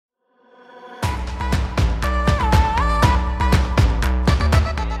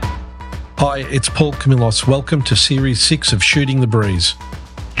Hi, it's Paul Camillos. Welcome to Series 6 of Shooting the Breeze.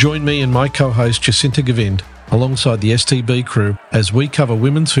 Join me and my co-host Jacinta Govind alongside the STB crew as we cover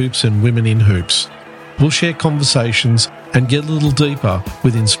women's hoops and women in hoops. We'll share conversations and get a little deeper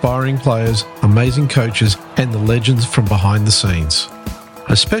with inspiring players, amazing coaches, and the legends from behind the scenes.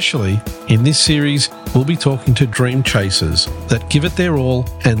 Especially in this series, we'll be talking to dream chasers that give it their all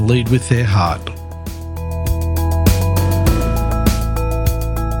and lead with their heart.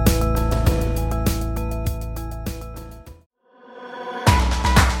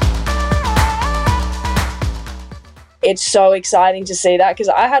 It's so exciting to see that, because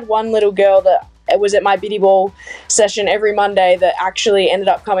I had one little girl that was at my biddy ball session every Monday that actually ended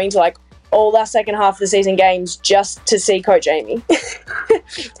up coming to like all our second half of the season games just to see Coach Amy.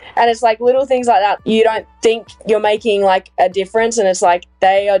 And it's like little things like that. You don't think you're making like a difference, and it's like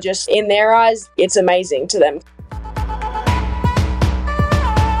they are just, in their eyes, it's amazing to them.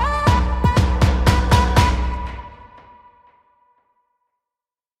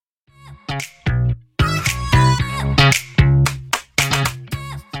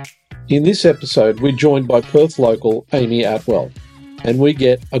 In this episode, we're joined by Perth local Amy Atwell, and we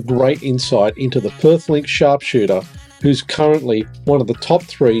get a great insight into the Perth Lynx sharpshooter who's currently one of the top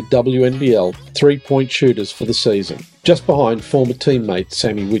 3 WNBL three-point shooters for the season, just behind former teammate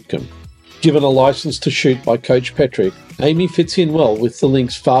Sammy Whitcomb. Given a license to shoot by Coach Petrick, Amy fits in well with the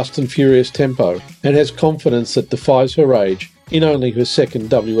Lynx' fast and furious tempo and has confidence that defies her age in only her second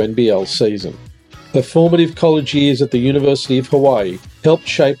WNBL season. Her formative college years at the University of Hawaii helped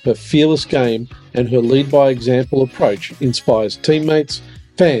shape her fearless game, and her lead-by-example approach inspires teammates,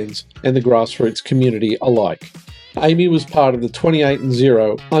 fans, and the grassroots community alike. Amy was part of the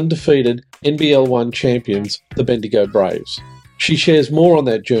 28-0 undefeated NBL1 champions, the Bendigo Braves. She shares more on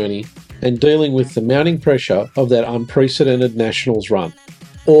that journey and dealing with the mounting pressure of that unprecedented Nationals run.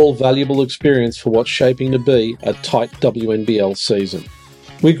 All valuable experience for what's shaping to be a tight WNBL season.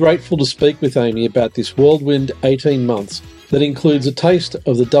 We're grateful to speak with Amy about this whirlwind 18 months that includes a taste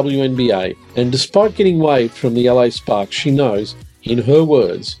of the WNBA, and despite getting waived from the LA Sparks, she knows, in her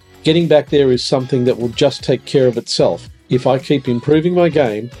words, getting back there is something that will just take care of itself if I keep improving my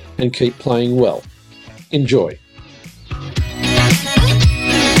game and keep playing well. Enjoy.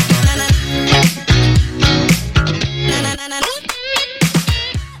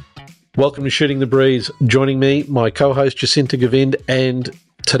 Welcome to Shooting the Breeze. Joining me, my co-host Jacinta Govind, and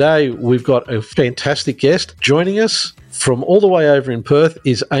today we've got a fantastic guest. Joining us from all the way over in Perth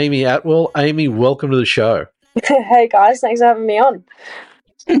is Amy Atwell. Amy, welcome to the show. Hey guys, thanks for having me on.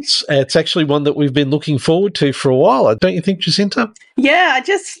 It's actually one that we've been looking forward to for a while, don't you think, Jacinta? Yeah, I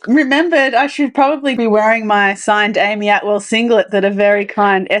just remembered I should probably be wearing my signed Amy Atwell singlet that a very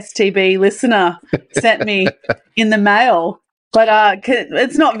kind STB listener sent me in the mail. But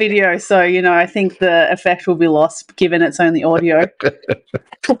it's not video, so, I think the effect will be lost given it's only audio.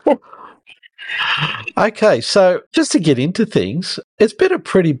 Okay, so just to get into things, it's been a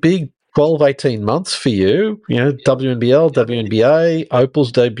pretty big 12, 18 months for you. WNBL, WNBA,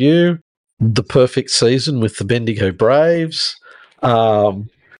 Opal's debut, the perfect season with the Bendigo Braves, and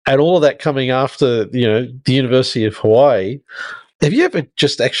all of that coming after, the University of Hawaii. Have you ever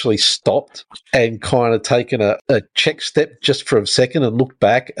just actually stopped and kind of taken a check step just for a second and looked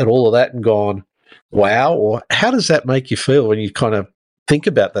back at all of that and gone, wow? Or how does that make you feel when you kind of think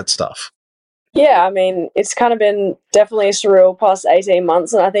about that stuff? Yeah, I mean, it's kind of been definitely a surreal past 18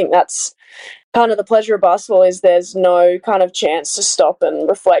 months, and I think that's kind of the pleasure of basketball, is there's no kind of chance to stop and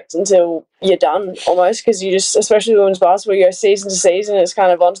reflect until you're done, almost, because you just, especially women's basketball, you go season to season, it's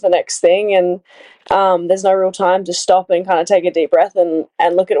kind of on to the next thing, and there's no real time to stop and kind of take a deep breath and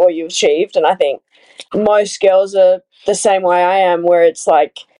look at what you've achieved. And I think most girls are the same way I am, where it's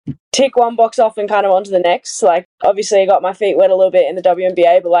like tick one box off and kind of on to the next. Like, obviously I got my feet wet a little bit in the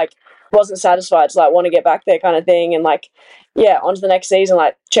WNBA, but like wasn't satisfied to like want to get back there kind of thing, and like on to the next season,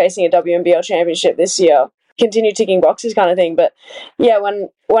 like chasing a WNBL championship this year, continue ticking boxes kind of thing. But yeah, when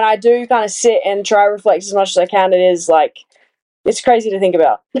I do kind of sit and try to reflect as much as I can, it is like, it's crazy to think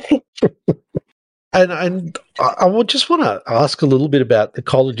about. And I would just want to ask a little bit about the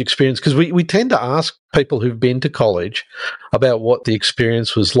college experience, because we tend to ask people who've been to college about what the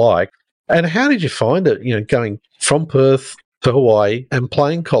experience was like. And how did you find it, going from Perth to Hawaii and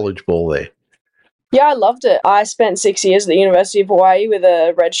playing college ball there? Yeah, I loved it. I spent 6 years at the University of Hawaii with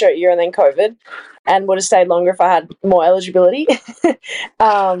a redshirt year and then COVID, and would have stayed longer if I had more eligibility.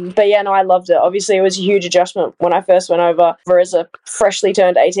 But yeah, no, I loved it. Obviously, it was a huge adjustment when I first went over as a freshly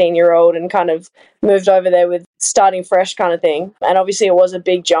turned 18-year-old and kind of moved over there with starting fresh kind of thing. And obviously, it was a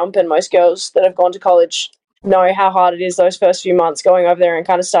big jump, and most girls that have gone to college know how hard it is those first few months going over there and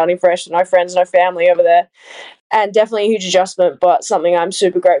kind of starting fresh, no friends, no family over there. And definitely a huge adjustment, but something I'm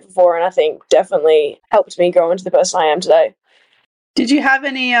super grateful for, and I think definitely helped me grow into the person I am today. Did you have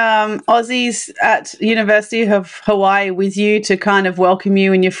any Aussies at University of Hawaii with you to kind of welcome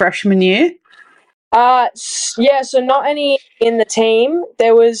you in your freshman year? Yeah, so not any in the team.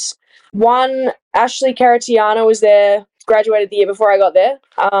 There was one, Ashley Caratiana was there, graduated the year before I got there.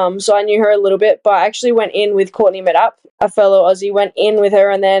 So I knew her a little bit, but I actually went in with Courtney Medapp, a fellow Aussie, went in with her,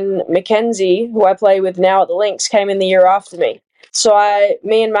 and then Mackenzie, who I play with now at the Lynx, came in the year after me. So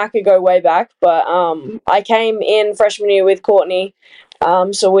me and Macca go way back, but I came in freshman year with Courtney.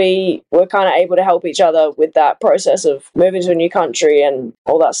 So we were kind of able to help each other with that process of moving to a new country and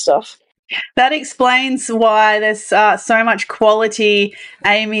all that stuff. That explains why there's so much quality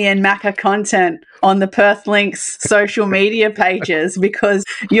Amy and Macca content on the Perth Lynx social media pages, because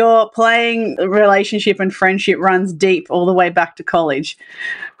your playing relationship and friendship runs deep all the way back to college.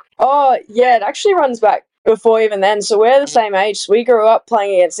 Oh, yeah, it actually runs back before even then. So we're the same age. So we grew up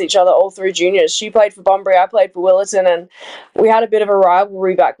playing against each other all through juniors. She played for Bunbury, I played for Willetton, and we had a bit of a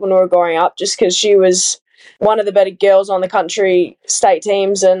rivalry back when we were growing up just because she was one of the better girls on the country state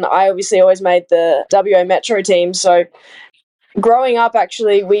teams, and I obviously always made the WA Metro team. So growing up,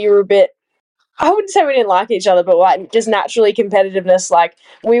 actually, we were a bit, I wouldn't say we didn't like each other, but like just naturally competitiveness. Like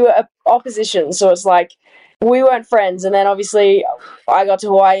we were opposition, so it's like we weren't friends. And then obviously I got to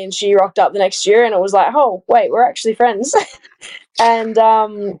Hawaii and she rocked up the next year, and it was like, oh wait, we're actually friends. And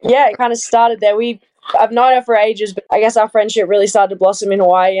yeah, it kind of started there. I've known her for ages, but I guess our friendship really started to blossom in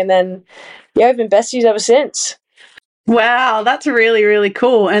Hawaii, and then yeah, we've been besties ever since. Wow, that's really, really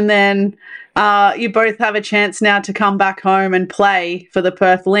cool. And then you both have a chance now to come back home and play for the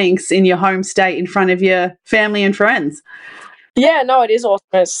Perth Lynx in your home state in front of your family and friends. Yeah, no, it is awesome.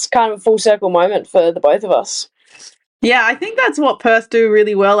 It's kind of a full circle moment for the both of us. Yeah, I think that's what Perth do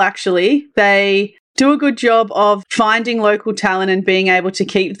really well, actually. They do a good job of finding local talent and being able to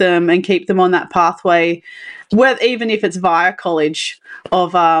keep them on that pathway, even if it's via college,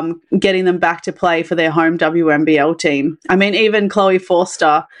 of getting them back to play for their home WNBL team. I mean, even Chloe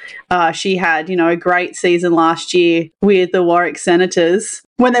Forster, she had, a great season last year with the Warwick Senators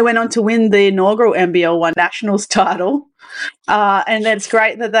when they went on to win the inaugural NBL One Nationals title. And it's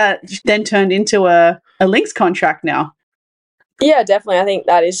great that then turned into a Lynx contract now. Yeah, definitely. I think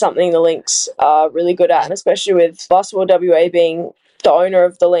that is something the Lynx are really good at, and especially with Basketball WA being the owner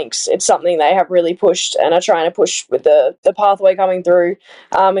of the Lynx, it's something they have really pushed and are trying to push with the pathway coming through.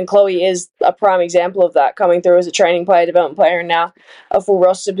 And Chloe is a prime example of that, coming through as a training player, development player, and now a full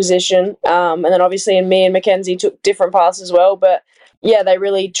roster position. And then obviously me and Mackenzie took different paths as well. But yeah, they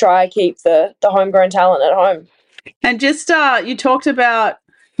really try to keep the homegrown talent at home. And just you talked about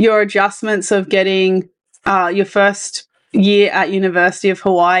your adjustments of getting your first year at University of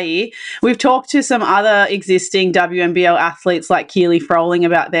Hawaii. We've talked to some other existing WNBL athletes like Keely Froling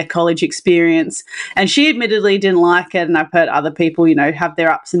about their college experience, and she admittedly didn't like it, and I've heard other people, have their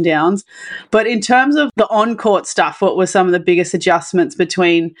ups and downs. But in terms of the on-court stuff, what were some of the biggest adjustments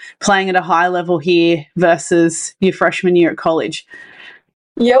between playing at a high level here versus your freshman year at college?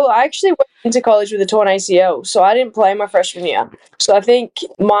 Yeah, well, I actually went into college with a torn ACL, so I didn't play my freshman year. So I think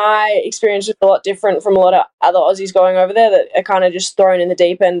my experience was a lot different from a lot of other Aussies going over there that are kind of just thrown in the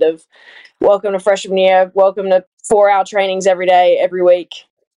deep end of welcome to freshman year, welcome to 4-hour trainings every day, every week.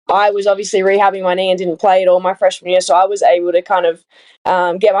 I was obviously rehabbing my knee and didn't play at all my freshman year, so I was able to kind of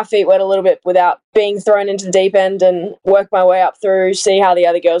get my feet wet a little bit without being thrown into the deep end and work my way up through, see how the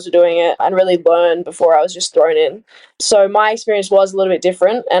other girls were doing it, and really learn before I was just thrown in. So my experience was a little bit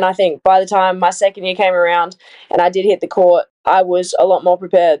different, and I think by the time my second year came around and I did hit the court, I was a lot more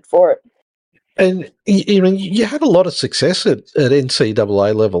prepared for it. And you had a lot of success at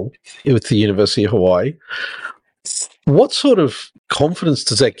NCAA level with the University of Hawaii. What sort of confidence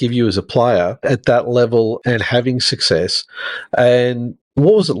does that give you as a player at that level and having success? And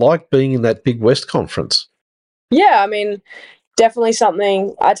what was it like being in that Big West conference? Yeah, I mean, definitely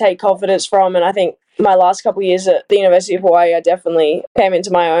something I take confidence from, and I think my last couple of years at the University of Hawaii, I definitely came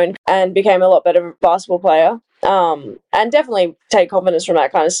into my own and became a lot better basketball player, and definitely take confidence from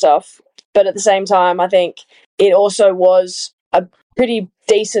that kind of stuff. But at the same time, I think it also was a pretty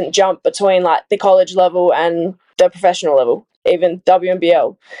decent jump between like the college level and the professional level, even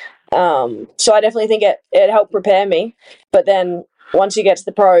WNBL. So I definitely think it helped prepare me. But then once you get to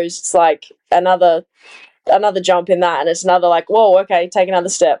the pros, it's like another jump in that, and it's another like, whoa, okay, take another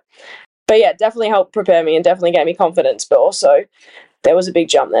step. But yeah, definitely helped prepare me and definitely gave me confidence, but also there was a big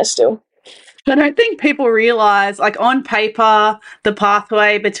jump there still. I don't think people realise, like on paper, the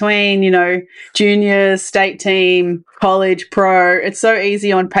pathway between, juniors, state team, college, pro, it's so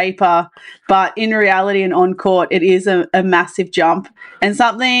easy on paper, but in reality and on court, it is a massive jump. And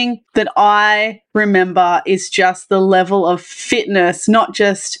something that I remember is just the level of fitness, not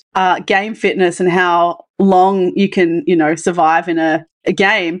just game fitness and how long you can, survive in a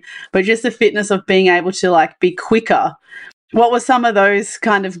game, but just the fitness of being able to be quicker. What were some of those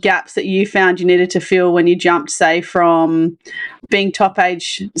kind of gaps that you found you needed to fill when you jumped, say, from being top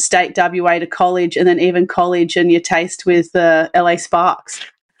age state WA to college, and then even college and your taste with the LA Sparks?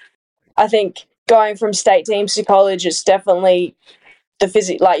 I think going from state teams to college is definitely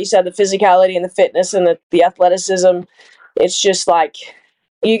like you said, the physicality and the fitness and the athleticism. It's just like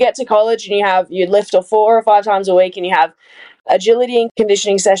you get to college and you lift 4 or 5 times a week, and you have agility and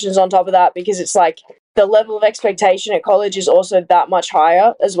conditioning sessions on top of that, because it's like the level of expectation at college is also that much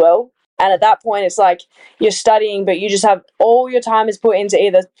higher as well. And at that point, it's like you're studying, but you just have all your time is put into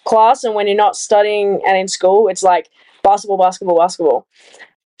either class, and when you're not studying and in school, it's like basketball, basketball, basketball.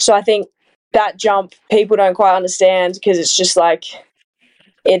 So I think that jump people don't quite understand, because it's just like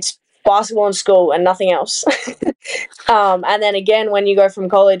it's basketball and school and nothing else. And then again, when you go from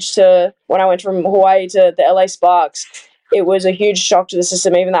college to when I went from Hawaii to the LA Sparks, it was a huge shock to the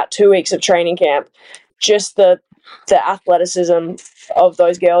system, even that 2 weeks of training camp. Just the athleticism of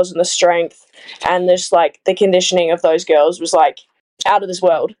those girls and the strength and just the conditioning of those girls was out of this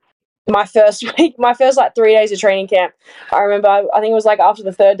world. My first 3 days of training camp, I remember, I think it was after the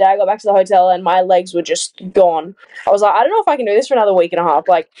 3rd day, I got back to the hotel and my legs were just gone. I was like, I don't know if I can do this for another week and a half.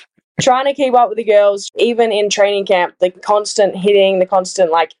 Trying to keep up with the girls, even in training camp, the constant hitting, the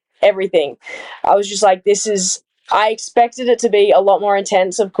constant everything. I was just like, I expected it to be a lot more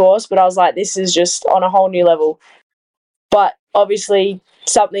intense, of course, but I was like, this is just on a whole new level. But obviously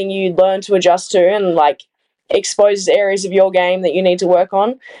something you learn to adjust to and exposes areas of your game that you need to work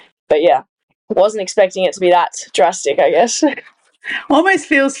on. But yeah, wasn't expecting it to be that drastic, I guess. Almost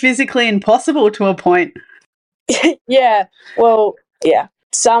feels physically impossible to a point. Yeah, well, yeah.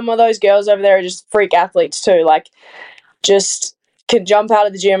 Some of those girls over there are just freak athletes too. Just can jump out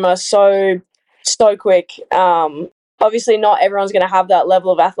of the gym are so quick. Obviously not everyone's going to have that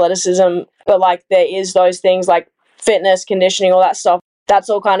level of athleticism, but there is those things like fitness, conditioning, all that stuff. That's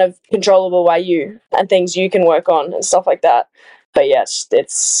all kind of controllable by you and things you can work on and stuff like that. But yes,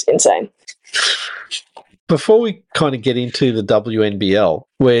 it's insane. Before we kind of get into the WNBL,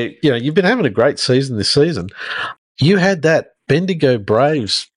 where you've been having a great season this season, you had that Bendigo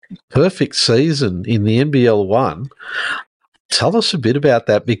Braves perfect season in the NBL 1. Tell us a bit about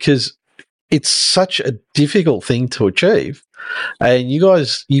that, because it's such a difficult thing to achieve, and you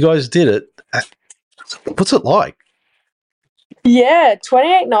guys did it. What's it like? Yeah,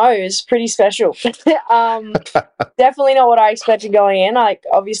 28-0 is pretty special. Definitely not what I expected going in.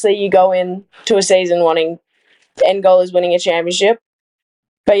 Obviously you go into a season wanting end goal is winning a championship.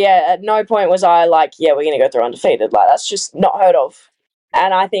 But yeah, at no point was I we're going to go through undefeated. That's just not heard of.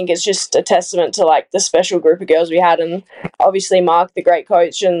 And I think it's just a testament to the special group of girls we had, and obviously Mark, the great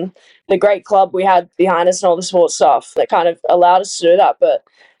coach, and the great club we had behind us and all the sports stuff that kind of allowed us to do that. But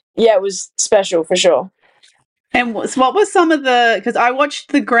yeah, it was special for sure. And what was some of because I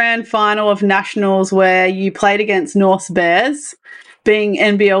watched the grand final of Nationals where you played against North Bears, being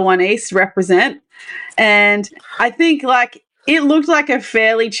NBL 1 East represent. And I think it looked like a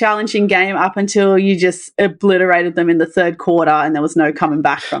fairly challenging game up until you just obliterated them in the 3rd quarter and there was no coming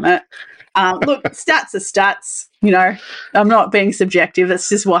back from it. Look, stats are stats, I'm not being subjective. That's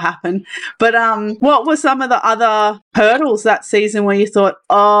just what happened. But what were some of the other hurdles that season where you thought,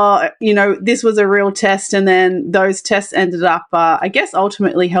 this was a real test, and then those tests ended up, I guess,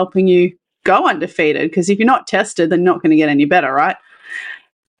 ultimately helping you go undefeated? Because if you're not tested, then you're not going to get any better, right?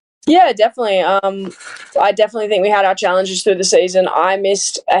 Yeah, definitely. I definitely think we had our challenges through the season. I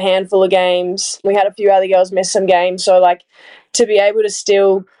missed a handful of games. We had a few other girls miss some games. So, to be able to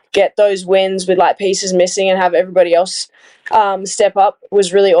still get those wins with pieces missing and have everybody else step up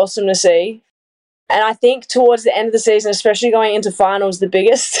was really awesome to see. And I think towards the end of the season, especially going into finals, the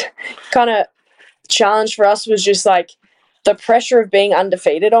biggest kind of challenge for us was just the pressure of being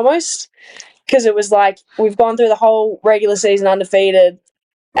undefeated almost. Because it was we've gone through the whole regular season undefeated.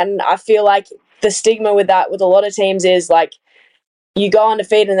 And I feel the stigma with that with a lot of teams is you go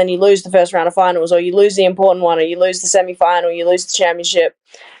undefeated and then you lose the first round of finals, or you lose the important one, or you lose the semi-final, you lose the championship.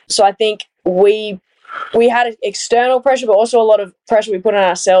 So I think we had external pressure, but also a lot of pressure we put on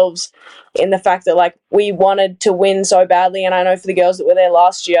ourselves in the fact that we wanted to win so badly. And I know for the girls that were there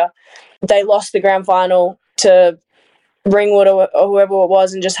last year, they lost the grand final to Ringwood or whoever it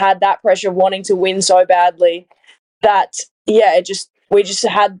was, and just had that pressure of wanting to win so badly that, we just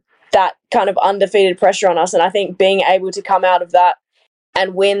had that kind of undefeated pressure on us. And I think being able to come out of that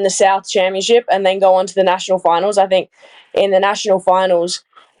and win the South Championship and then go on to the national finals, I think in the national finals,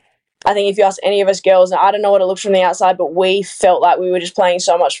 I think if you ask any of us girls, and I don't know what it looks from the outside, but we felt like we were just playing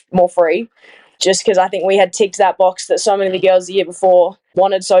so much more free, just because I think we had ticked that box that so many of the girls the year before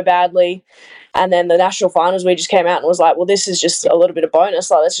wanted so badly. And then the national finals, we just came out and was like, well, this is just a little bit of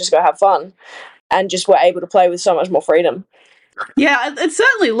bonus. Like, let's just go have fun. And just were able to play with so much more freedom. Yeah, it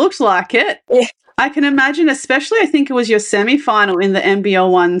certainly looked like it. Yeah. I can imagine, especially I think it was your semi-final in the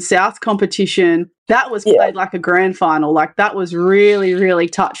NBL 1 South competition. That was played like a grand final. Like, that was really, really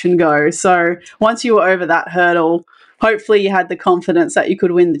touch and go. So once you were over that hurdle, hopefully you had the confidence that you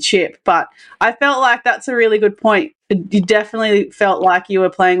could win the chip. But I felt like that's a really good point. You definitely felt like you were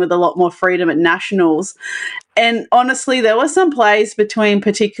playing with a lot more freedom at nationals. And honestly, there were some plays between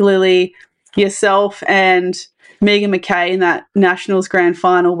particularly yourself and Megan McKay in that Nationals grand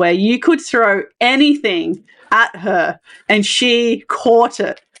final where you could throw anything at her and she caught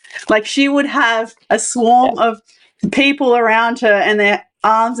it. Like, she would have a swarm of people around her and their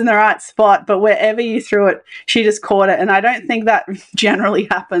arms in the right spot, but wherever you threw it, she just caught it. And I don't think that generally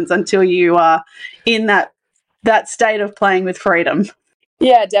happens until you are in that state of playing with freedom.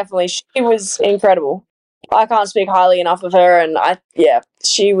 Yeah, definitely. She was incredible. I can't speak highly enough of her, and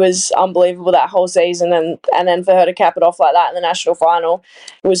she was unbelievable that whole season, and then for her to cap it off like that in the national final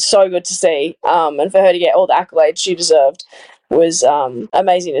was so good to see. And for her to get all the accolades she deserved was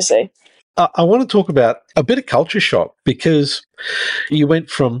amazing to see. I want to talk about a bit of culture shock, because you went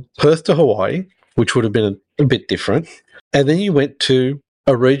from Perth to Hawaii, which would have been a bit different, and then you went to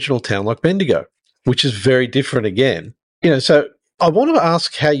a regional town like Bendigo, which is very different again. So I want to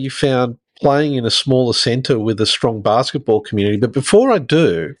ask how you found playing in a smaller centre with a strong basketball community. But before I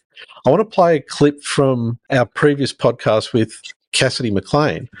do, I want to play a clip from our previous podcast with Cassidy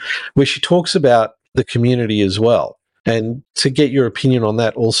McLean, where she talks about the community as well, and to get your opinion on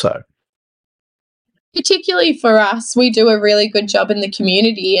that also. Particularly for us, we do a really good job in the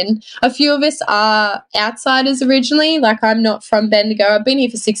community, and a few of us are outsiders originally. Like, I'm not from Bendigo. I've been here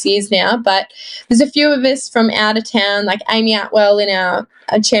for 6 years now, but there's a few of us from out of town, like Amy Atwell in our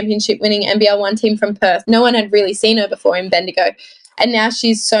championship-winning NBL 1 team from Perth. No one had really seen her before in Bendigo, and now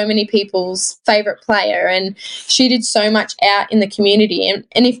she's so many people's favourite player, and she did so much out in the community. And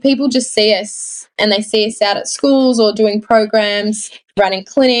if people just see us and they see us out at schools or doing programs, running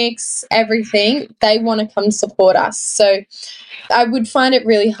clinics, everything, they want to come support us. So I would find it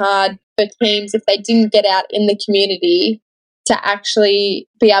really hard for teams if they didn't get out in the community to actually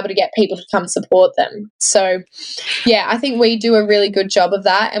be able to get people to come support them. So, yeah, I think we do a really good job of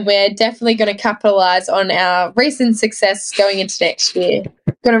that, and we're definitely going to capitalise on our recent success going into next year.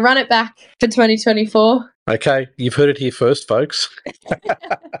 Going to run it back for 2024. Okay, you've heard it here first, folks.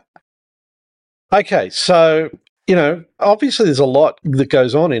 Okay, so obviously there's a lot that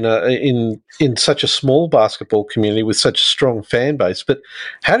goes on in such a small basketball community with such a strong fan base. But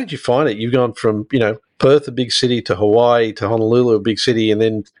how did you find it? You've gone from Perth, a big city, to Hawaii, to Honolulu, a big city, and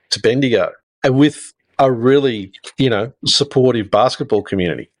then to Bendigo, and with a really supportive basketball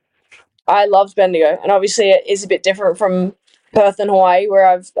community. I loved Bendigo, and obviously it is a bit different from Perth and Hawaii, where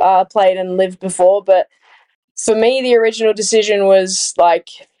I've played and lived before. But for me, the original decision was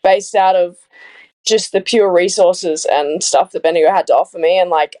based out of just the pure resources and stuff that Bendigo had to offer me.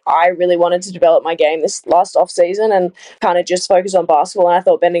 And I really wanted to develop my game this last off season and kind of just focus on basketball. And I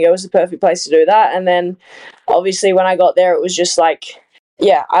thought Bendigo was the perfect place to do that. And then obviously when I got there, it was just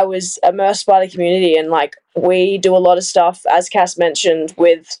I was immersed by the community, and we do a lot of stuff, as Cass mentioned,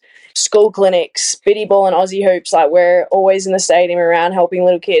 with school clinics, biddy ball and Aussie hoops. We're always in the stadium around helping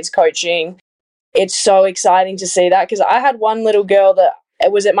little kids, coaching. It's so exciting to see that, because I had one little girl that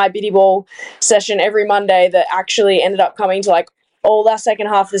it was at my biddy ball session every Monday that actually ended up coming to all our second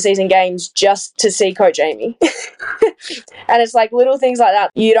half of the season games just to see Coach Amy. And it's little things like that.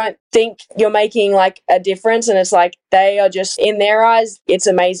 You don't think you're making a difference, and it's they are just, in their eyes, it's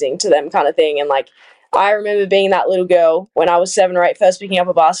amazing to them kind of thing. And I remember being that little girl when I was 7 or 8, first picking up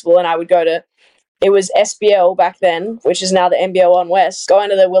a basketball, and I would go to, it was SBL back then, which is now the NBL 1 West, going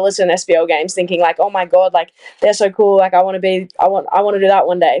to the Williston SBL games thinking oh my God, they're so cool. I want to do that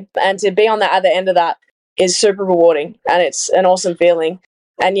one day. And to be on that at the end of that is super rewarding, and it's an awesome feeling.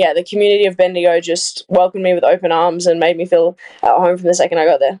 And yeah, the community of Bendigo just welcomed me with open arms and made me feel at home from the second I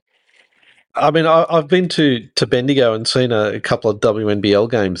got there. I mean, I've been to Bendigo and seen a couple of WNBL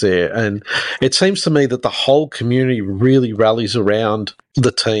games there, and it seems to me that the whole community really rallies around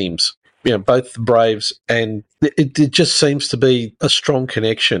the teams. both the Braves, and it just seems to be a strong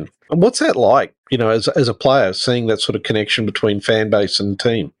connection. And what's that like, as a player, seeing that sort of connection between fan base and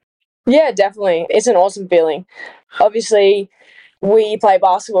team? Yeah, definitely. It's an awesome feeling. Obviously, we play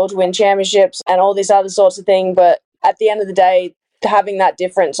basketball to win championships and all this other sorts of thing, but at the end of the day, having that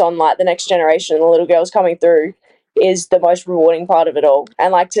difference on like the next generation, the little girls coming through, is the most rewarding part of it all.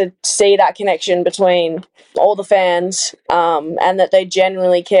 And like to see that connection between all the fans, and that they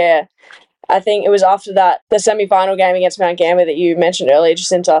genuinely care. I think it was after that, the semi-final game against Mount Gambier that you mentioned earlier,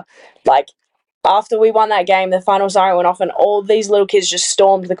 Jacinta, like after we won that game, the final siren went off and all these little kids just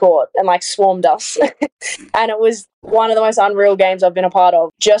stormed the court and like swarmed us. And it was one of the most unreal games I've been a part of,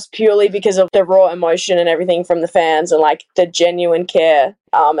 just purely because of the raw emotion and everything from the fans and like the genuine care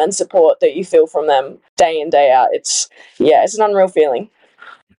and support that you feel from them day in, day out. It's an unreal feeling.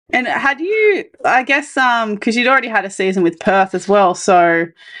 And had you, I guess, because you'd already had a season with Perth as well, so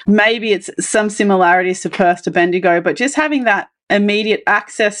maybe it's some similarities to Perth to Bendigo, but just having that immediate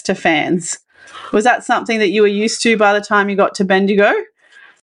access to fans, was that something that you were used to by the time you got to Bendigo?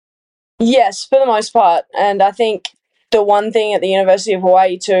 Yes, for the most part. And I think the one thing at the University of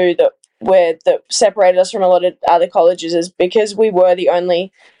Hawaii too that separated us from a lot of other colleges is because we were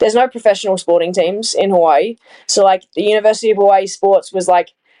there's no professional sporting teams in Hawaii. So like the University of Hawaii sports was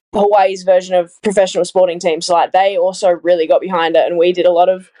like Hawaii's version of professional sporting teams. So like they also really got behind it, and we did a lot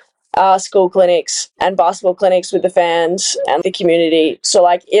of school clinics and basketball clinics with the fans and the community. So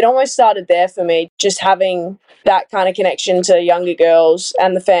like it almost started there for me, just having that kind of connection to younger girls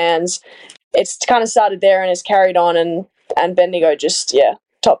and the fans. It's kind of started there and it's carried on, and Bendigo just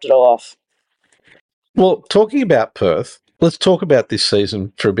topped it all off. Well, talking about Perth, let's talk about this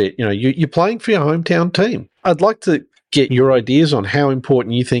season for a bit. You're playing for your hometown team. I'd like to get your ideas on how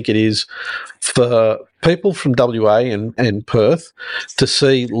important you think it is for people from WA and Perth to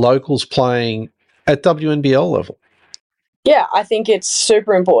see locals playing at WNBL level. Yeah, I think it's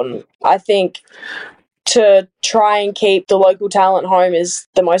super important. I think to try and keep the local talent home is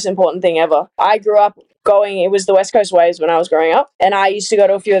the most important thing ever. I grew up it was the West Coast Waves when I was growing up, and I used to go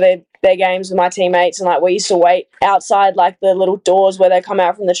to a few of their games with my teammates, and like we used to wait outside like the little doors where they come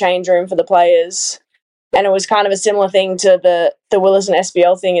out from the change room for the players. And it was kind of a similar thing to the Willis and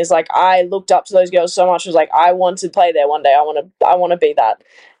SBL thing, is like I looked up to those girls so much. I was like, I want to play there one day. I want to be that.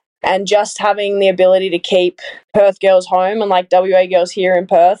 And just having the ability to keep Perth girls home and like WA girls here in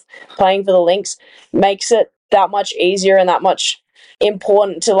Perth playing for the Lynx makes it that much easier and that much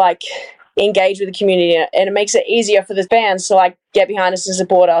important to like engage with the community, and it makes it easier for the fans to like get behind us and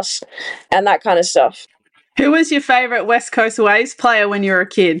support us and that kind of stuff. Who was your favourite West Coast Waves player when you were a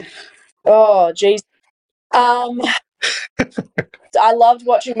kid? Oh, geez. I loved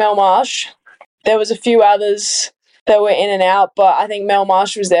watching Mel Marsh. There was a few others that were in and out, but I think Mel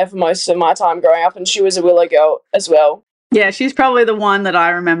Marsh was there for most of my time growing up, and she was a Willow girl as well. Yeah, she's probably the one that I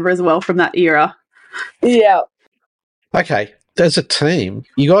remember as well from that era. Yeah. Okay, as a team,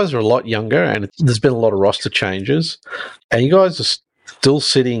 you guys are a lot younger, and there's been a lot of roster changes, and you guys are still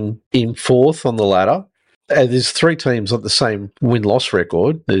sitting in fourth on the ladder. And there's three teams on the same win-loss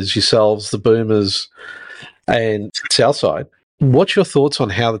record. There's yourselves, the Boomers, and Southside. What's your thoughts on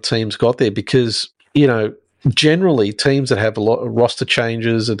how the teams got there? Because, generally teams that have a lot of roster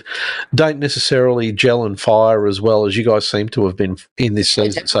changes and don't necessarily gel and fire as well as you guys seem to have been in this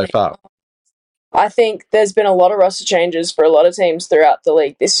season so far. I think there's been a lot of roster changes for a lot of teams throughout the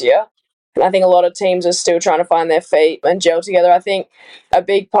league this year. I think a lot of teams are still trying to find their feet and gel together. I think a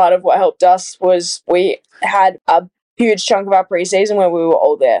big part of what helped us was we had a huge chunk of our preseason where we were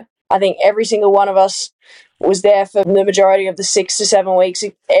all there. I think every single one of us was there for the majority of the 6 to 7 weeks.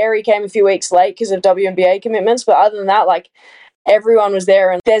 Aerie came a few weeks late because of WNBA commitments, but other than that, like, everyone was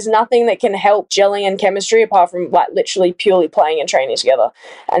there, and there's nothing that can help gelling and chemistry apart from like literally purely playing and training together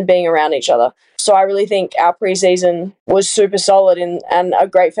and being around each other. So I really think our preseason was super solid and a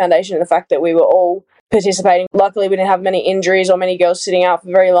great foundation in the fact that we were all participating. Luckily, we didn't have many injuries or many girls sitting out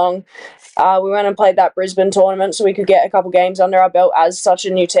for very long. We went and played that Brisbane tournament so we could get a couple games under our belt as such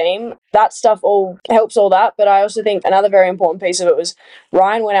a new team. That stuff all helps all that, but I also think another very important piece of it was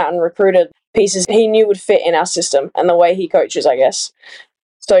Ryan went out and recruited pieces he knew would fit in our system and the way he coaches, I guess.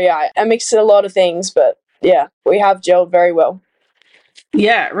 So yeah, I mixed a lot of things, but yeah, we have gelled very well.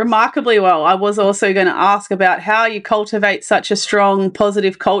 Yeah, remarkably well. I was also going to ask about how you cultivate such a strong,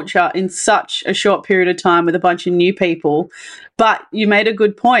 positive culture in such a short period of time with a bunch of new people. But you made a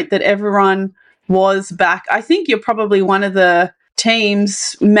good point that everyone was back. I think you're probably one of the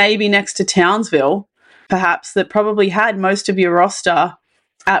teams, maybe next to Townsville, perhaps, that probably had most of your roster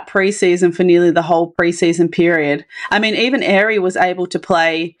at preseason for nearly the whole preseason period. I mean, even Aerie was able to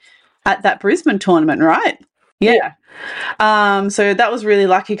play at that Brisbane tournament, right? Yeah. So that was really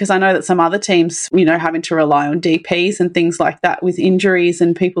lucky because I know that some other teams, having to rely on DPs and things like that with injuries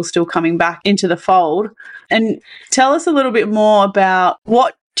and people still coming back into the fold. And tell us a little bit more about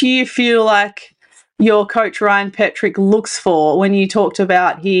what do you feel like your coach Ryan Petrick looks for when you talked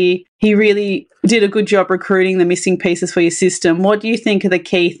about he really did a good job recruiting the missing pieces for your system. What do you think are the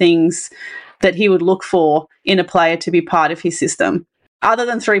key things that he would look for in a player to be part of his system, other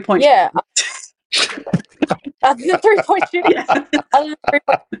than 3-point? Yeah. Other than 3-point shooting, other than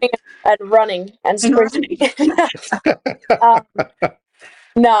 3-point shooting and running and sprinting.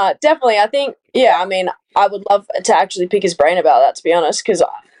 No, definitely. I think, I would love to actually pick his brain about that, to be honest, because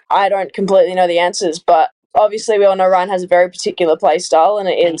I don't completely know the answers. But obviously, we all know Ryan has a very particular play style, and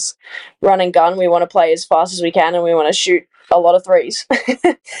it is run and gun. We want to play as fast as we can, and we want to shoot a lot of threes. We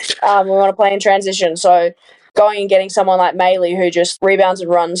want to play in transition. So going and getting someone like Maley, who just rebounds and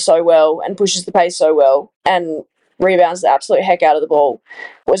runs so well and pushes the pace so well and rebounds the absolute heck out of the ball,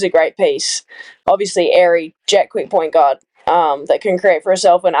 was a great piece. Obviously, airy, jet quick point guard that can create for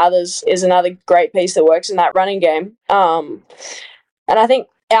herself and others is another great piece that works in that running game. And I think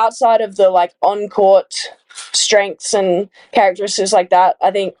outside of the on-court strengths and characteristics like that,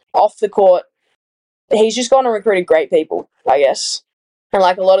 I think off the court, he's just gone and recruited great people, I guess. And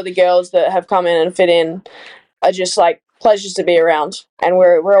a lot of the girls that have come in and fit in are just pleasures to be around, and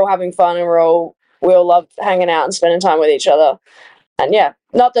we're all having fun, and we all love hanging out and spending time with each other. And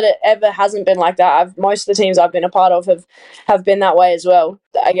not that it ever hasn't been like that. Most of the teams I've been a part of have been that way as well.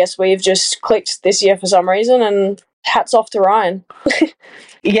 I guess we've just clicked this year for some reason, and hats off to Ryan.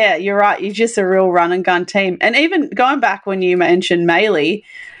 Yeah, you're right. You're just a real run and gun team. And even going back when you mentioned Maley,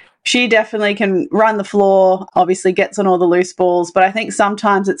 she definitely can run the floor, obviously gets on all the loose balls, but I think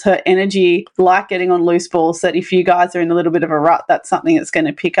sometimes it's her energy, like getting on loose balls, that if you guys are in a little bit of a rut, that's something that's going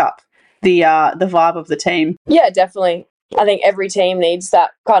to pick up the vibe of the team. Yeah, definitely. I think every team needs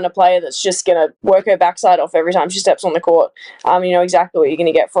that kind of player that's just going to work her backside off every time she steps on the court. You know exactly what you're going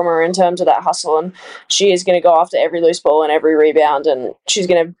to get from her in terms of that hustle, and she is going to go after every loose ball and every rebound, and she's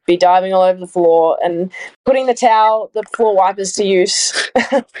going to be diving all over the floor and putting the floor wipers to use.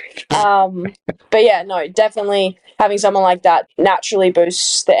 But definitely having someone like that naturally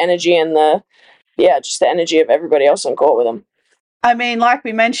boosts the energy and just the energy of everybody else on court with them. I mean, like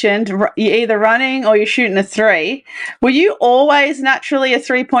we mentioned, you're either running or you're shooting a three. Were you always naturally a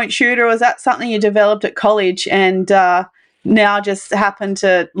 3-point shooter, or was that something you developed at college and now just happened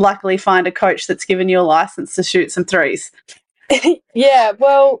to luckily find a coach that's given you a license to shoot some threes? Yeah,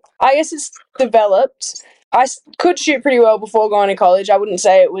 well, I guess it's developed. I could shoot pretty well before going to college. I wouldn't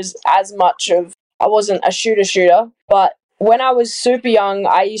say it was as much of, I wasn't a shooter, but when I was super young,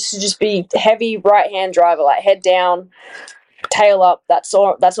 I used to just be heavy right-hand driver, head down, tail up, that's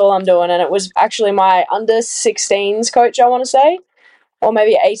all I'm doing. And it was actually my under 16s coach, I want to say, or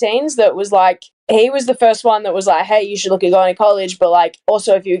maybe 18s, that was he was the first one that was hey, you should look at going to college, but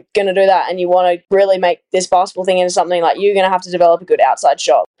also if you're going to do that and you want to really make this basketball thing into something, you're going to have to develop a good outside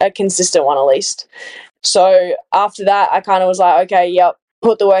shot, a consistent one at least. So after that, I kind of was okay, yep,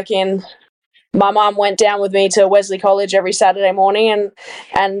 put the work in. My mum went down with me to Wesley College every Saturday morning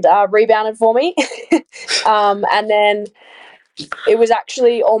and rebounded for me. And then it was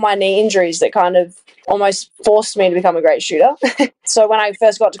actually all my knee injuries that kind of almost forced me to become a great shooter. So when I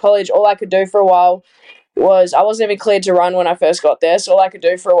first got to college, all I could do for a while was, I wasn't even cleared to run when I first got there, so all I could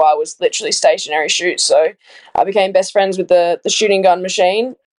do for a while was literally stationary shoot. So I became best friends with the shooting gun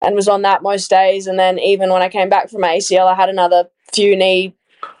machine and was on that most days. And then even when I came back from my ACL, I had another few knee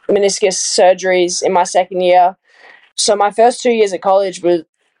meniscus surgeries in my second year. So my first 2 years at college were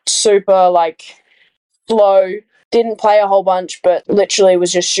super flow. Didn't play a whole bunch, but literally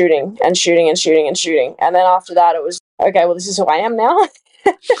was just shooting and shooting and shooting and shooting. And then after that, it was, okay, well, this is who I am now.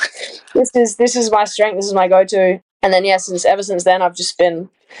 This is my strength. This is my go-to. And then, ever since then, I've just been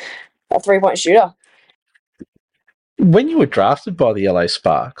a 3-point shooter. When you were drafted by the LA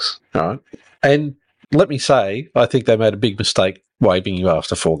Sparks, all right, and let me say, I think they made a big mistake waiving you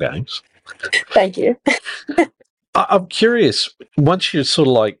after 4 games. Thank you. I'm curious, once you're sort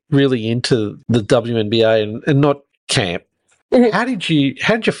of really into the WNBA and not camp, mm-hmm. how did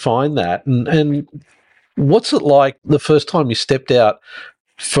you find that? And what's it like the first time you stepped out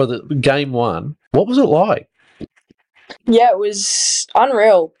for the game one? What was it like? Yeah, it was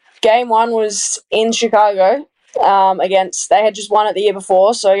unreal. Game one was in Chicago they had just won it the year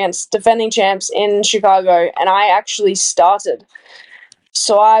before, so against defending champs in Chicago, and I actually started.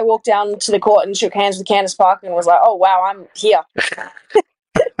 So I walked down to the court and shook hands with Candace Parker and was oh, wow, I'm here.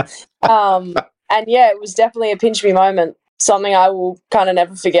 And it was definitely a pinch me moment, something I will kind of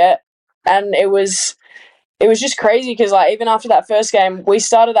never forget. and it was just crazy because like even after that first game, we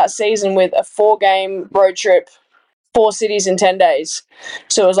started that season with a 4-game road trip, 4 cities in 10 days.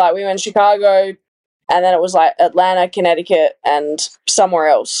 So it was like we went to Chicago, and then it was like Atlanta, Connecticut, and somewhere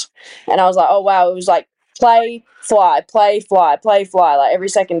else. And I was like, oh wow, it was like play, fly, play, fly, play, fly, like every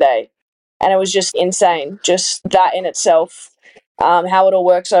second day. And it was just insane, just that in itself. How it all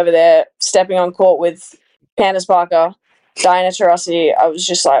works over there, stepping on court with Candace Parker, Diana Taurasi, I was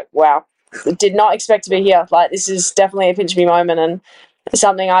just like, wow, did not expect to be here. Like, this is definitely a pinch me moment, and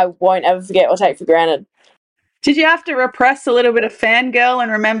something I won't ever forget or take for granted. Did you have to repress a little bit of fangirl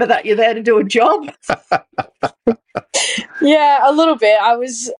and remember that you're there to do a job? Yeah, a little bit.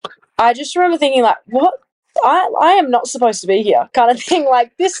 I just remember thinking like, what? I am not supposed to be here kind of thing.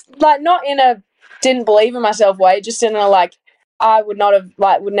 Like this, like not in a didn't believe in myself way, just in a like, I would not have,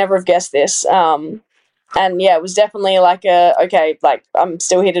 like, would never have guessed this. And yeah, it was definitely like okay, like I'm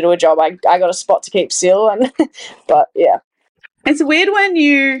still here to do a job. I got a spot to keep still. And, but yeah. It's weird when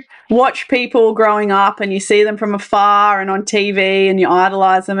you watch people growing up and you see them from afar and on TV and you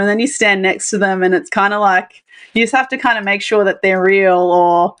idolize them, and then you stand next to them and it's kind of like you just have to kind of make sure that they're real,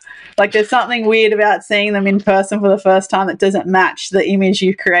 or like there's something weird about seeing them in person for the first time that doesn't match the image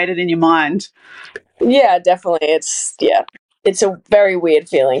you've created in your mind. Yeah, definitely. It's a very weird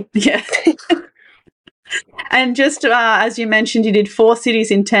feeling. Yeah. And just as you mentioned, you did 4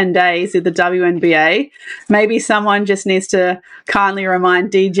 cities in 10 days at the WNBA. Maybe someone just needs to kindly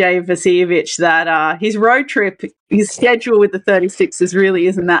remind DJ Vasiljevic that his road trip, his schedule with the 36ers really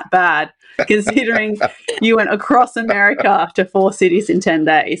isn't that bad, considering you went across America to 4 cities in 10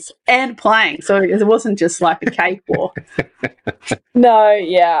 days and playing. So it wasn't just like a cakewalk. No,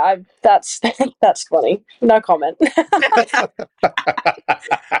 yeah, that's funny. No comment.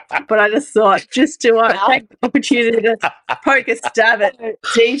 But I just thought, just to take the opportunity to poke a stab at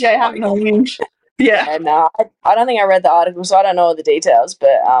DJ having a whinge. Yeah. No, I don't think I read the article, so I don't know all the details.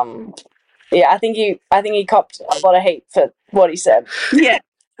 But yeah, I think he copped a lot of hate for what he said. Yeah.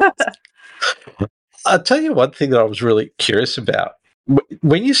 I'll tell you one thing that I was really curious about.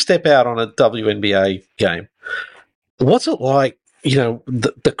 When you step out on a WNBA game, what's it like,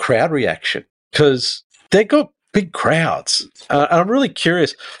 the crowd reaction? Because they've got big crowds. And I'm really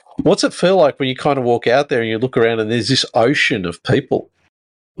curious, what's it feel like when you kind of walk out there and you look around and there's this ocean of people?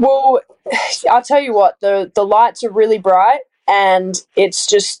 Well, I'll tell you what, the lights are really bright, and it's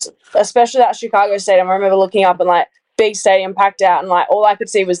just, especially that Chicago stadium, I remember looking up and like, big stadium packed out, and like all I could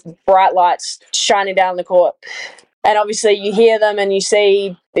see was bright lights shining down the court. And obviously you hear them and you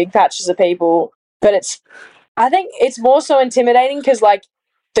see big patches of people, but I think it's more so intimidating because like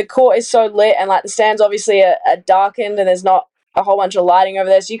the court is so lit, and like the stands obviously are darkened, and there's not a whole bunch of lighting over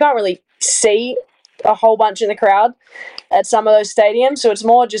there, so you can't really see a whole bunch in the crowd at some of those stadiums. So it's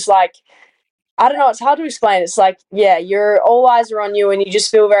more just like, I don't know, it's hard to explain. It's like, yeah, all eyes are on you, and you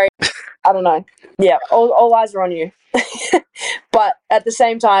just feel very, I don't know. Yeah, all eyes are on you. But at the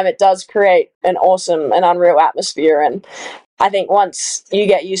same time, it does create an awesome and unreal atmosphere. And I think once you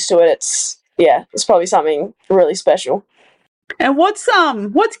get used to it, it's probably something really special. And what's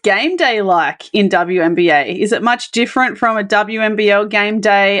game day like in WNBA? Is it much different from a WNBL game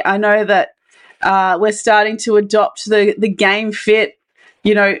day? I know that we're starting to adopt the game fit,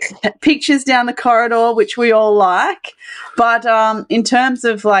 pictures down the corridor, which we all like. But in terms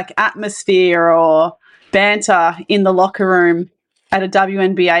of like atmosphere or banter in the locker room at a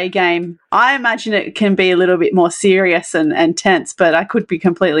WNBA game, I imagine it can be a little bit more serious and tense, but I could be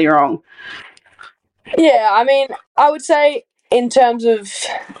completely wrong. Yeah, I mean, I would say in terms of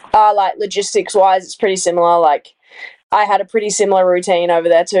like logistics wise, it's pretty similar. Like I had a pretty similar routine over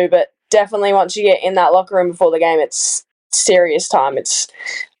there too, but definitely once you get in that locker room before the game, it's serious time. It's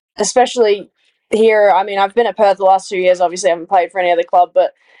especially here. I mean, I've been at Perth the last 2 years. Obviously, I haven't played for any other club,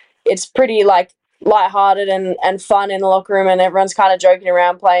 but it's pretty like lighthearted and fun in the locker room, and everyone's kind of joking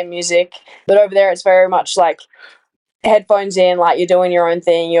around, playing music. But over there, it's very much like headphones in, like you're doing your own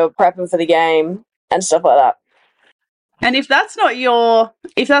thing, you're prepping for the game and stuff like that. And if that's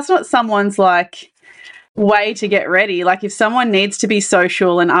not someone's like way to get ready, like if someone needs to be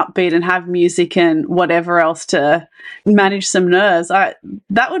social and upbeat and have music and whatever else to manage some nerves,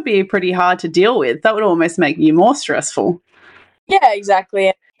 that would be pretty hard to deal with. That would almost make you more stressful. Yeah,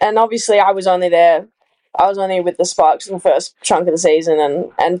 exactly. And obviously I was only with the Sparks in the first chunk of the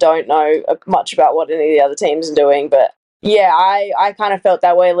season and don't know much about what any of the other teams are doing. But yeah, I kind of felt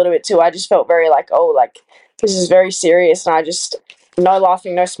that way a little bit too. I just felt very like, oh, like this is very serious, and I just, no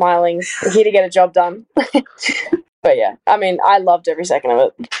laughing, no smiling, we're here to get a job done. But yeah, I mean, I loved every second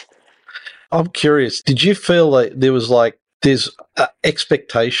of it. I'm curious, did you feel like there was like there's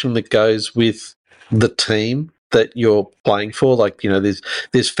expectation that goes with the team that you're playing for. Like,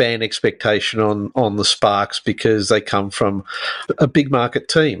 there's fan expectation on the Sparks because they come from a big market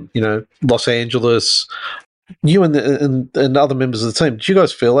team. Los Angeles. You and other members of the team. Did you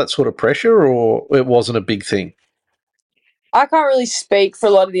guys feel that sort of pressure, or it wasn't a big thing? I can't really speak for a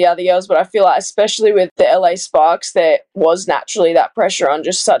lot of the other girls, but I feel like, especially with the LA Sparks, there was naturally that pressure on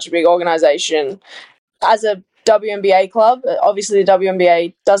just such a big organisation. As a WNBA club, obviously the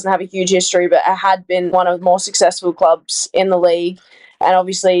WNBA doesn't have a huge history, but it had been one of the more successful clubs in the league. And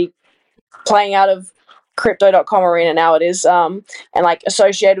obviously playing out of Crypto.com Arena now it is, and like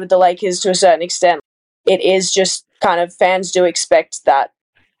associated with the Lakers to a certain extent, it is just kind of fans do expect that.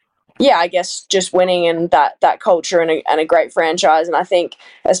 Yeah, I guess just winning and that culture and a great franchise. And I think,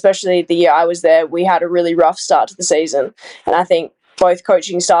 especially the year I was there, we had a really rough start to the season. And I think both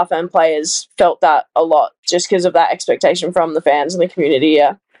coaching staff and players felt that a lot just because of that expectation from the fans and the community,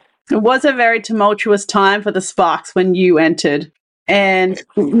 yeah. It was a very tumultuous time for the Sparks when you entered. And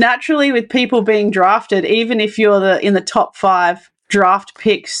naturally, with people being drafted, even if you're in the top 5 draft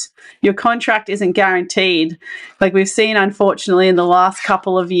picks, your contract isn't guaranteed. Like we've seen, unfortunately, in the last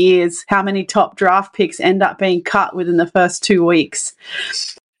couple of years, how many top draft picks end up being cut within the first 2 weeks.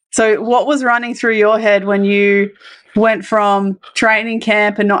 So what was running through your head when you went from training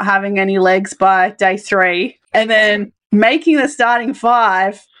camp and not having any legs by day 3 and then making the starting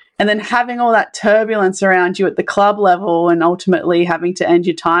 5 and then having all that turbulence around you at the club level and ultimately having to end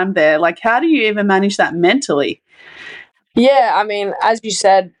your time there? Like, how do you even manage that mentally? Yeah, I mean, as you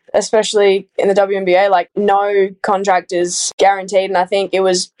said, especially in the WNBA, like no contract is guaranteed. And I think it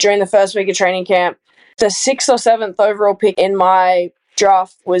was during the first week of training camp, the 6th or 7th overall pick in my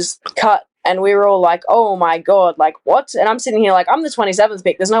draft was cut. And we were all like, oh my God, like what? And I'm sitting here like, I'm the 27th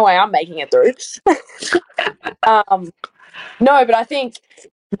pick. There's no way I'm making it through. No, but I think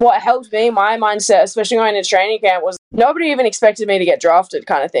what helped me, my mindset, especially going into training camp, was nobody even expected me to get drafted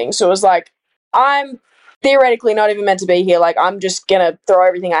kind of thing. So it was like, I'm theoretically not even meant to be here. Like, I'm just going to throw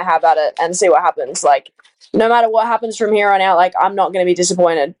everything I have at it and see what happens. Like, no matter what happens from here on out, like, I'm not going to be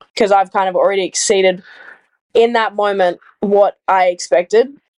disappointed because I've kind of already exceeded in that moment what I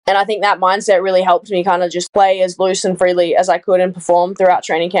expected. And I think that mindset really helped me kind of just play as loose and freely as I could and perform throughout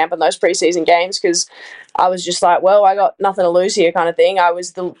training camp and those preseason games because I was just like, well, I got nothing to lose here kind of thing. I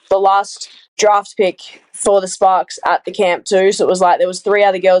was the last draft pick for the Sparks at the camp too. So it was like there was 3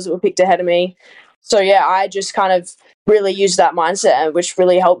 other girls that were picked ahead of me. So, yeah, I just kind of really used that mindset, which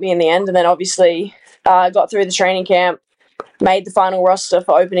really helped me in the end. And then, obviously, got through the training camp, made the final roster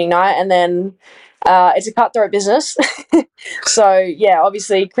for opening night, and then it's a cutthroat business. So, yeah,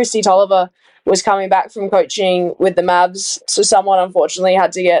 obviously, Christy Tolliver was coming back from coaching with the Mavs, so someone, unfortunately,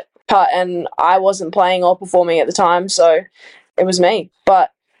 had to get cut, and I wasn't playing or performing at the time, so it was me. But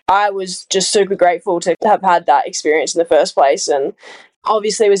I was just super grateful to have had that experience in the first place, and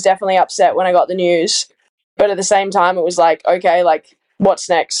obviously was definitely upset when I got the news, but at the same time it was like, okay, like what's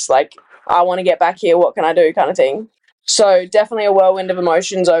next? Like I want to get back here, what can I do kind of thing. So definitely a whirlwind of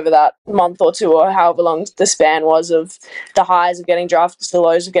emotions over that month or 2 or however long the span was of the highs of getting drafted to the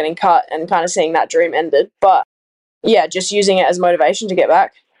lows of getting cut and kind of seeing that dream ended. But yeah, just using it as motivation to get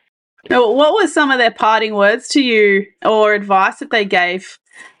back. What were some of their parting words to you or advice that they gave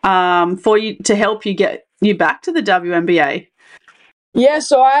for you to help you get you back to the WNBA? Yeah,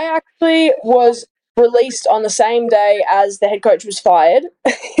 so I actually was released on the same day as the head coach was fired.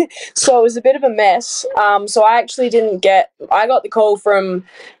 So it was a bit of a mess. So I actually I got the call from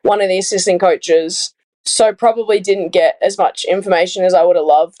one of the assistant coaches, so probably didn't get as much information as I would have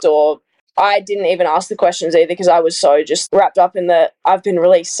loved, or I didn't even ask the questions either because I was so just wrapped up in the, I've been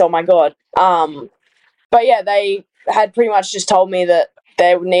released, oh my God. But yeah, they had pretty much just told me that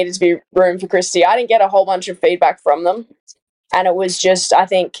there needed to be room for Christy. I didn't get a whole bunch of feedback from them. And it was just, I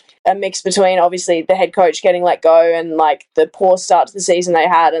think, a mix between obviously the head coach getting let go and like the poor start to the season they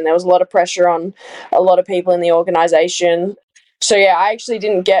had. And there was a lot of pressure on a lot of people in the organisation. So yeah, I actually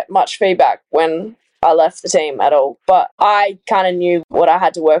didn't get much feedback when I left the team at all. But I kind of knew what I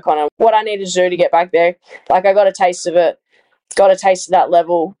had to work on and what I needed to do to get back there. Like I got a taste of it, got a taste of that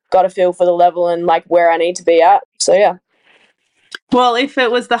level, got a feel for the level and like where I need to be at. So yeah. Well, if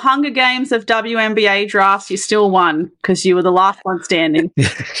it was the Hunger Games of WNBA drafts, you still won because you were the last one standing.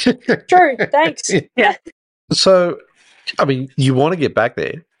 True, thanks. Yeah. So, I mean, you want to get back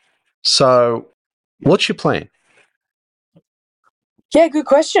there. So, what's your plan? Yeah, good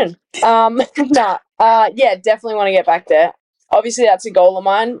question. Yeah, definitely want to get back there. Obviously, that's a goal of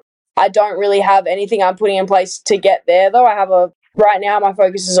mine. I don't really have anything I'm putting in place to get there, though. I have a right now my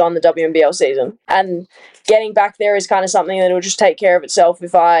focus is on the WNBL season, and getting back there is kind of something that will just take care of itself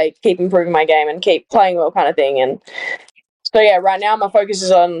if I keep improving my game and keep playing well, kind of thing. And so yeah, right now my focus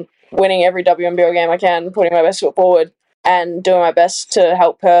is on winning every WNBL game I can, putting my best foot forward, and doing my best to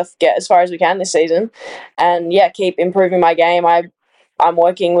help Perth get as far as we can this season. And yeah, keep improving my game. I'm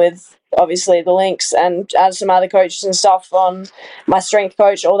working with obviously the Lynx and some other coaches and stuff on my strength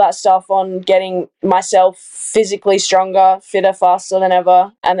coach, all that stuff on getting myself physically stronger, fitter, faster than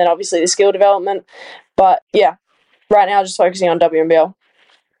ever, and then obviously the skill development. But yeah, right now just focusing on WNBL.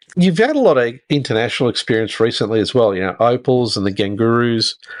 You've had a lot of international experience recently as well, Opals and the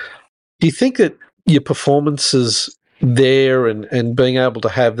Kangaroos. Do you think that your performances there and being able to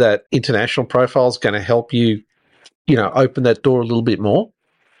have that international profile is going to help you, open that door a little bit more?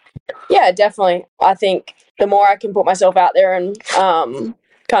 Yeah, definitely. I think the more I can put myself out there and kind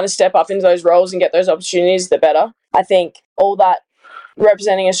of step up into those roles and get those opportunities, the better. I think all that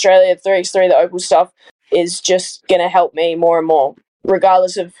representing Australia, 3x3, the Opal stuff, is just going to help me more and more,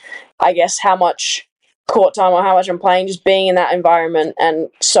 regardless of, I guess, how much court time or how much I'm playing, just being in that environment and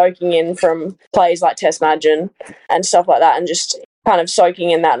soaking in from plays like Test Match and stuff like that, and just kind of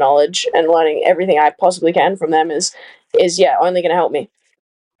soaking in that knowledge and learning everything I possibly can from them is only going to help me.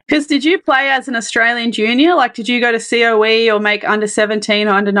 Because did you play as an Australian junior? Like, did you go to COE or make under 17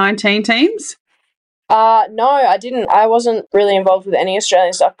 or under 19 teams? No, I didn't. I wasn't really involved with any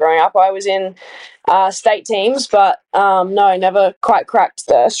Australian stuff growing up. I was in state teams, but no, never quite cracked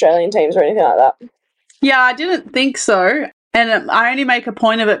the Australian teams or anything like that. Yeah, I didn't think so. And I only make a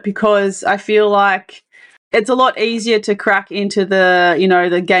point of it because I feel like it's a lot easier to crack into the,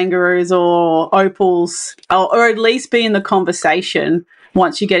 the Kangaroos or Opals, or at least be in the conversation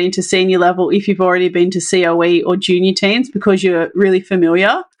once you get into senior level if you've already been to COE or junior teams, because you're really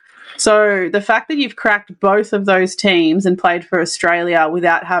familiar. So the fact that you've cracked both of those teams and played for Australia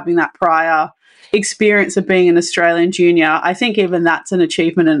without having that prior experience of being an Australian junior, I think even that's an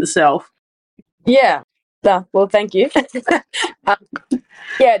achievement in itself. Yeah. Well, thank you.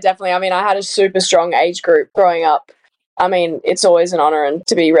 Yeah, definitely. I mean, I had a super strong age group growing up. I mean, it's always an honour, and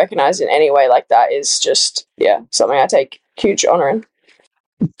to be recognised in any way like that is just, something I take huge honour in.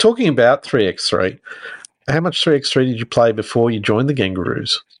 Talking about 3x3, how much 3x3 did you play before you joined the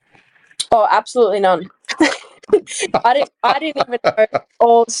Kangaroos? Oh, absolutely none. I didn't even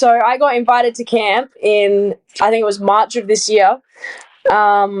know. So I got invited to camp in, I think it was March of this year,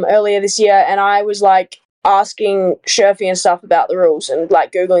 earlier this year, and I was like asking Sherfy and stuff about the rules and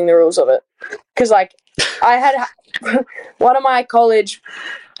like Googling the rules of it. Because like I had one of my college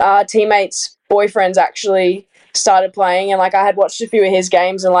teammates' boyfriends actually started playing, and like I had watched a few of his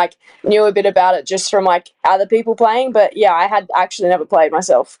games and like knew a bit about it just from like other people playing, but yeah, I had actually never played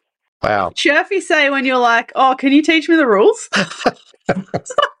myself. Wow. Sherfy say when you're like, oh, can you teach me the rules?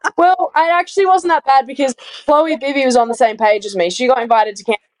 Well, it actually wasn't that bad because Chloe Bibby was on the same page as me. She got invited to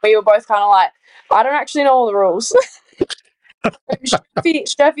camp. We were both kind of like, I don't actually know all the rules.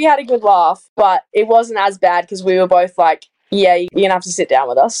 Sherfy had a good laugh, but it wasn't as bad because we were both like, yeah, you're going to have to sit down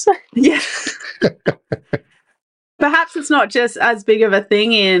with us. Yeah. Perhaps it's not just as big of a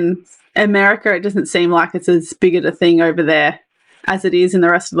thing in America. It doesn't seem like it's as big of a thing over there as it is in the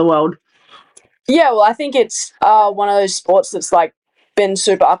rest of the world. Yeah, well, I think it's one of those sports that's like been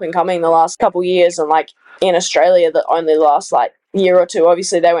super up and coming the last couple of years, and like in Australia that only last like year or two.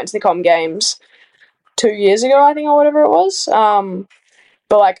 Obviously, they went to the Com Games 2 years ago, I think, or whatever it was.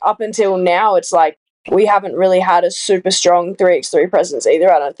 But like up until now, it's like we haven't really had a super strong 3x3 presence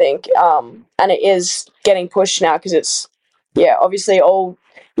either, I don't think. And it is getting pushed now because it's, obviously all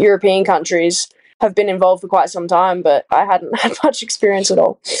European countries have been involved for quite some time, but I hadn't had much experience at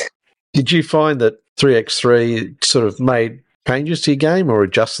all. Did you find that 3x3 sort of made changes to your game or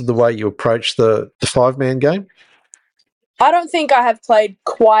adjusted the way you approach the five-man game? I don't think I have played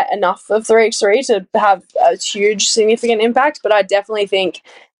quite enough of 3x3 to have a huge significant impact, but I definitely think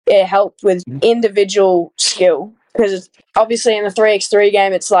it helped with individual skill, because obviously in the 3x3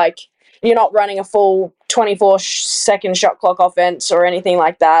 game it's like you're not running a full 24-second shot clock offense or anything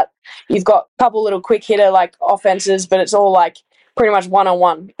like that. You've got a couple little quick hitter like offenses, but it's all like pretty much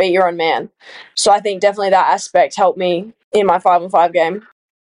one-on-one, beat your own man. So I think definitely that aspect helped me in my 5-on-5 game.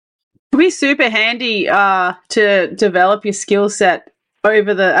 It'll be super handy to develop your skill set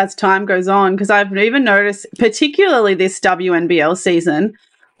as time goes on, because I've even noticed, particularly this WNBL season,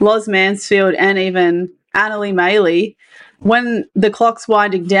 Loz Mansfield and even Annalie Maley, when the clock's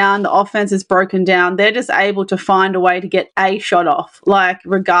winding down, the offense is broken down, they're just able to find a way to get a shot off, like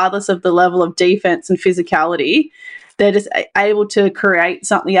regardless of the level of defense and physicality. They're just able to create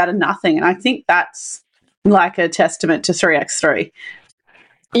something out of nothing. And I think that's like a testament to 3x3.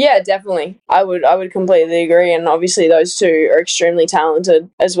 Yeah, definitely. I would completely agree, and obviously those two are extremely talented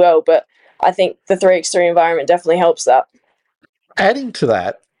as well, but I think the 3x3 environment definitely helps that. Adding to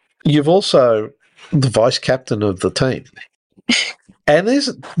that, you've also the vice captain of the team. And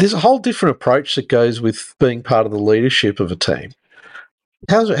there's a whole different approach that goes with being part of the leadership of a team.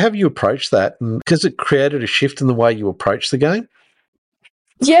 How have you approached that? Because it created a shift in the way you approach the game?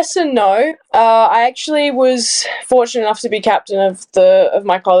 Yes and no. I actually was fortunate enough to be captain of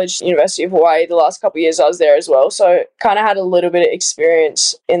my college, University of Hawaii, the last couple of years I was there as well. So kind of had a little bit of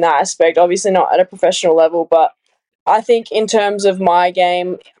experience in that aspect. Obviously not at a professional level, but I think in terms of my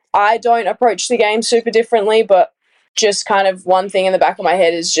game, I don't approach the game super differently, but just kind of one thing in the back of my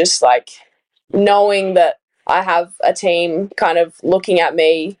head is just like knowing that I have a team kind of looking at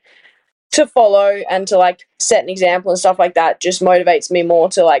me to follow and to like set an example and stuff like that just motivates me more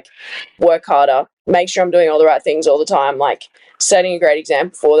to like work harder, make sure I'm doing all the right things all the time, like setting a great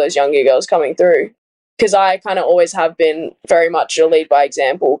example for those younger girls coming through. Because I kind of always have been very much a lead by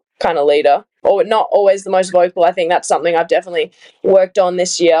example kind of leader, or not always the most vocal. I think that's something I've definitely worked on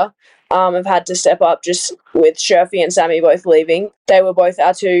this year. I've had to step up just with Sherfy and Sammy both leaving. They were both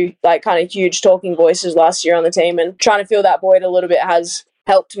our two like kind of huge talking voices last year on the team, and trying to fill that void a little bit has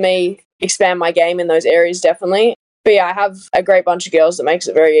helped me expand my game in those areas, definitely. But yeah, I have a great bunch of girls that makes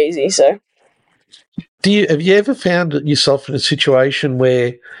it very easy. So, have you ever found yourself in a situation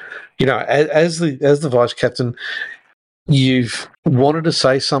where, you know, as the vice captain, you've wanted to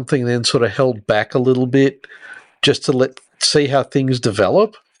say something and then sort of held back a little bit just to see how things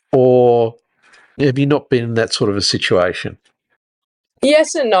develop, or have you not been in that sort of a situation?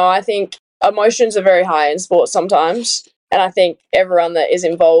 Yes and no. I think emotions are very high in sports sometimes. And I think everyone that is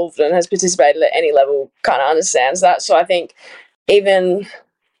involved and has participated at any level kind of understands that. So I think 1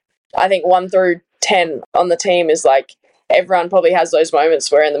 through 10 on the team is like everyone probably has those moments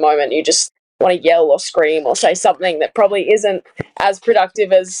where in the moment you just want to yell or scream or say something that probably isn't as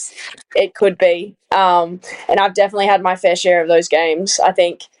productive as it could be. And I've definitely had my fair share of those games. I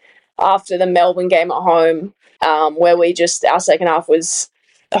think after the Melbourne game at home, where our second half was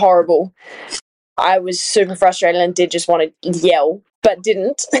horrible, I was super frustrated and did just want to yell, but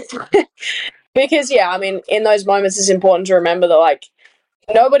didn't. Because, yeah, I mean, in those moments, it's important to remember that, like,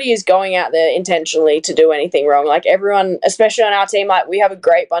 nobody is going out there intentionally to do anything wrong. Like, everyone, especially on our team, like, we have a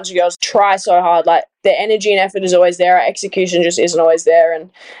great bunch of girls try so hard. Like, the energy and effort is always there. Our execution just isn't always there.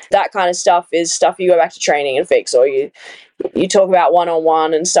 And that kind of stuff is stuff you go back to training and fix, or you talk about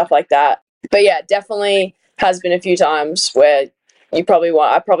one-on-one and stuff like that. But, yeah, definitely has been a few times where I probably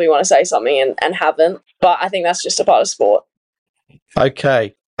want to say something and haven't, but I think that's just a part of sport.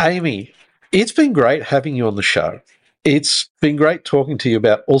 Okay. Amy, it's been great having you on the show. It's been great talking to you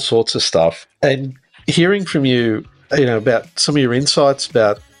about all sorts of stuff and hearing from you, about some of your insights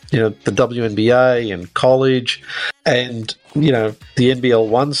about, the WNBA and college and, the NBL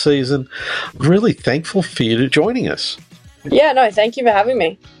 1 season. I'm really thankful for you joining us. Yeah, no, thank you for having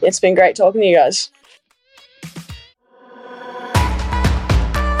me. It's been great talking to you guys.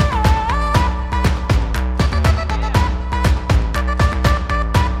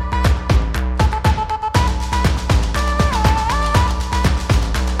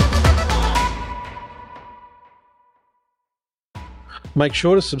 Make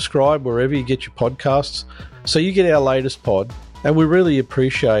sure to subscribe wherever you get your podcasts so you get our latest pod, and we really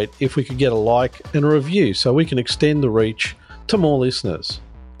appreciate if we could get a like and a review so we can extend the reach to more listeners.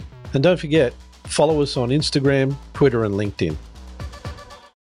 And don't forget, follow us on Instagram, Twitter and LinkedIn.